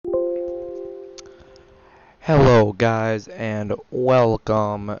Hello guys and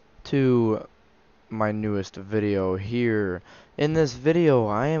welcome to my newest video here. In this video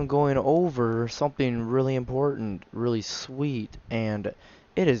I am going over something really important, really sweet, and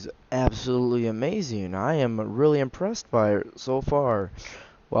it is absolutely amazing. I am really impressed by it so far.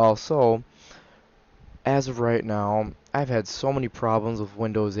 As of right now, I've had so many problems with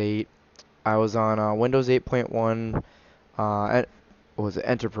Windows 8. I was on Windows 8.1 was it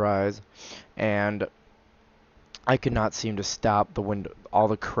Enterprise, and I could not seem to stop the window, all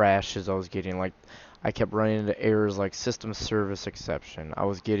the crashes I was getting. Like, I kept running into errors like system service exception. I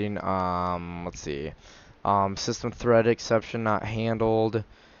was getting, system thread exception not handled.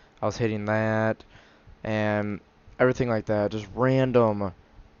 I was hitting that, and everything like that. Just random,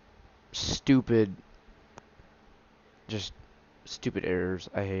 stupid, just stupid errors.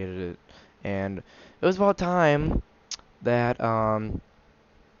 I hated it. And it was about time that,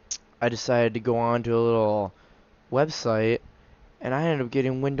 I decided to go on to a little website and I ended up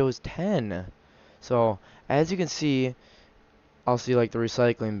getting Windows 10. So, as you can see, I'll see like the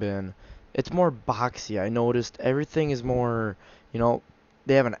recycling bin. It's more boxy. I noticed everything is more, you know,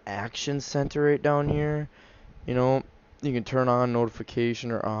 they have an action center right down here. You know, you can turn on notification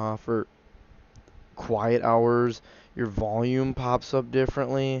or off or quiet hours. Your volume pops up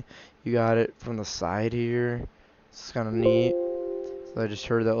differently. You got it from the side here. It's kind of neat. So I just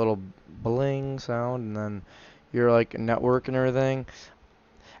heard that little bling sound and then your like network and everything.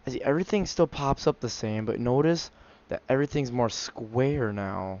 I see everything still pops up the same, but notice that everything's more square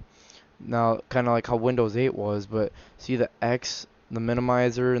now. Now, kind of like how Windows 8 was, but see the X, the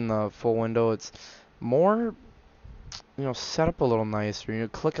minimizer, and the full window, it's more, set up a little nicer. You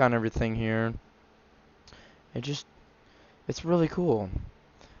click on everything here. It just, it's really cool.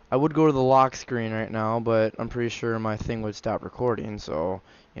 I would go to the lock screen right now, but I'm pretty sure my thing would stop recording, so,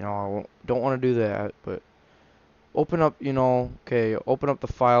 don't want to do that, but open up, open up the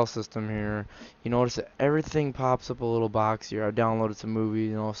file system here. You notice that everything pops up a little box here. I downloaded some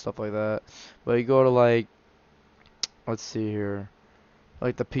movies, stuff like that. But you go to like, let's see here,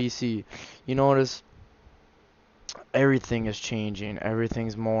 like the PC. You notice everything is changing.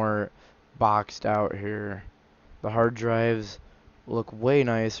 Everything's more boxed out here. The hard drives look way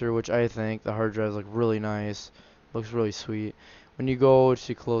nicer, which I think the hard drives look really nice. Looks really sweet. When you go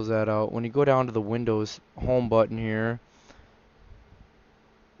to close that out, when you go down to the Windows home button here,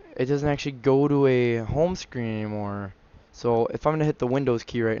 it doesn't actually go to a home screen anymore. So if I'm gonna hit the Windows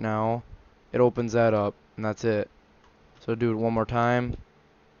key right now, it opens that up, and that's it. So do it one more time.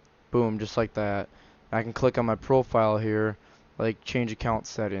 Boom, just like that. I can click on my profile here, like change account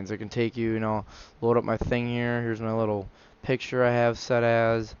settings. It can take you, load up my thing here. Here's my little picture I have set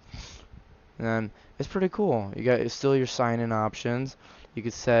as. And then it's pretty cool. You got still your sign-in options. You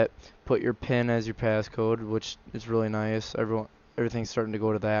could put your PIN as your passcode, which is really nice. Everything's starting to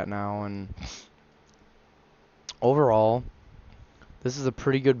go to that now, and overall, this is a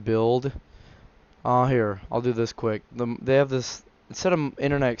pretty good build. Here, I'll do this quick. They have this, instead of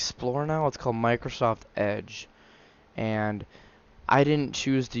Internet Explorer now, it's called Microsoft Edge. And I didn't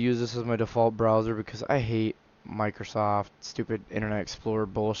choose to use this as my default browser because I hate Microsoft stupid Internet Explorer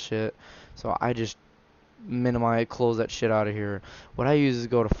bullshit. So I just close that shit out of here. What I use is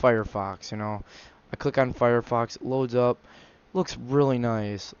go to Firefox, I click on Firefox, it loads up, looks really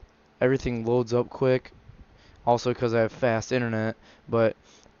nice. Everything loads up quick, also because I have fast internet, but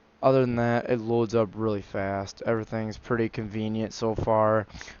other than that, it loads up really fast. Everything's pretty convenient so far.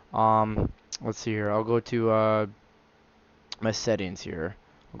 Let's see here. I'll go to my settings here.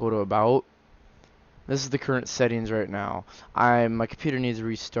 I'll go to About. This is the current settings right now. My computer needs a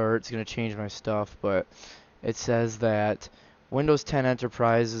restart. It's gonna change my stuff, but it says that Windows 10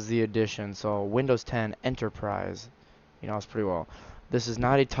 Enterprise is the edition. So Windows 10 Enterprise, it's pretty well. This is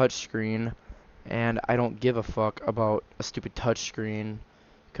not a touch screen, and I don't give a fuck about a stupid touch screen,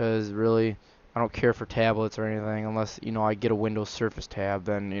 because really, I don't care for tablets or anything unless, I get a Windows Surface tab,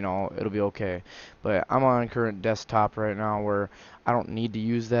 then, it'll be okay. But I'm on a current desktop right now where I don't need to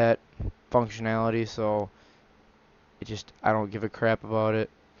use that functionality, so I don't give a crap about it.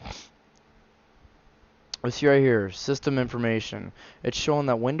 Let's see right here, system information. It's showing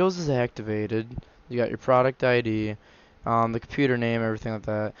that Windows is activated. You got your product ID, the computer name, everything like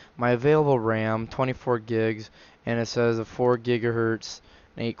that. My available RAM, 24 gigs, and it says a 4 gigahertz,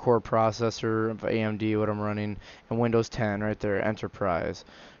 an 8-core processor of AMD, what I'm running, and Windows 10 right there, Enterprise.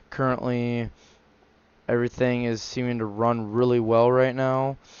 Currently, everything is seeming to run really well right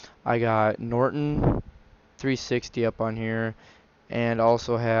now. I got Norton 360 up on here, and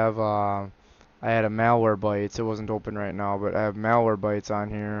also have I had a Malwarebytes. It wasn't open right now, but I have Malwarebytes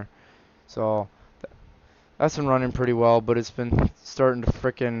on here. So That's been running pretty well, but it's been starting to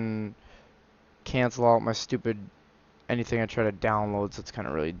frickin' cancel out my stupid anything I try to download, so it's kind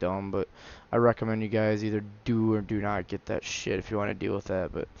of really dumb. But I recommend you guys either do or do not get that shit if you want to deal with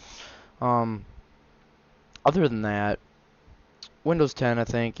that. But um, other than that, Windows 10, I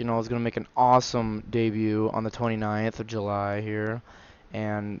think, is going to make an awesome debut on the 29th of July here.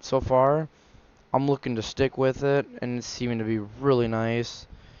 And so far, I'm looking to stick with it, and it's seeming to be really nice.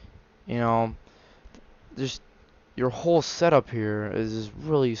 You know, just your whole setup here is just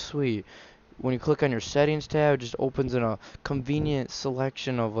really sweet. When you click on your settings tab, it just opens in a convenient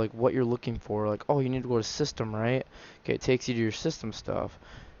selection of like what you're looking for. Like, oh, you need to go to system, right? Okay, it takes you to your system stuff.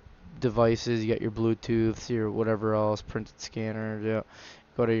 Devices, you got your Bluetooth, your whatever else, printed scanner, yeah.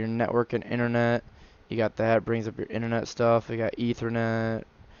 Go to your network and internet. You got that, brings up your internet stuff. You got Ethernet,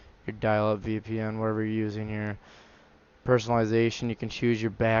 your dial-up VPN, whatever you're using here. Personalization, you can choose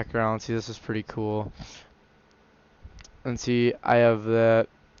your background. See, this is pretty cool. And see, I have that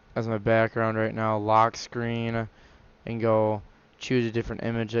as my background right now. Lock screen, and go choose a different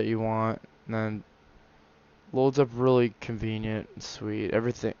image that you want, and then loads up really convenient and sweet.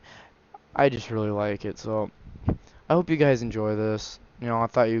 Everything, I just really like it. So I hope you guys enjoy this. I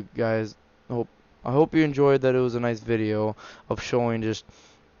thought you guys hope I hope you enjoyed that. It was a nice video of showing just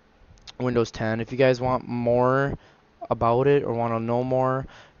Windows 10. If you guys want more about it or want to know more,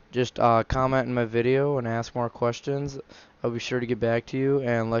 just comment in my video and ask more questions. I'll be sure to get back to you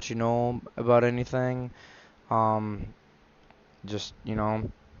and let you know about anything. Um, just,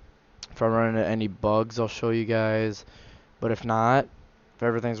 if I run into any bugs, I'll show you guys. But if not, if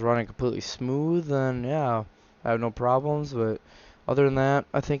everything's running completely smooth, then yeah, I have no problems. But other than that,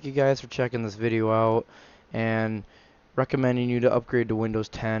 I thank you guys for checking this video out and recommending you to upgrade to Windows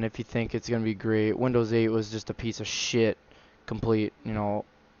 10 if you think it's going to be great. Windows 8 was just a piece of shit, complete,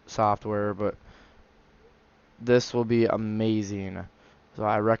 software, but this will be amazing. So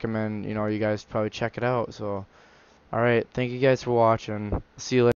I recommend, you guys probably check it out. So, alright, thank you guys for watching. See you later.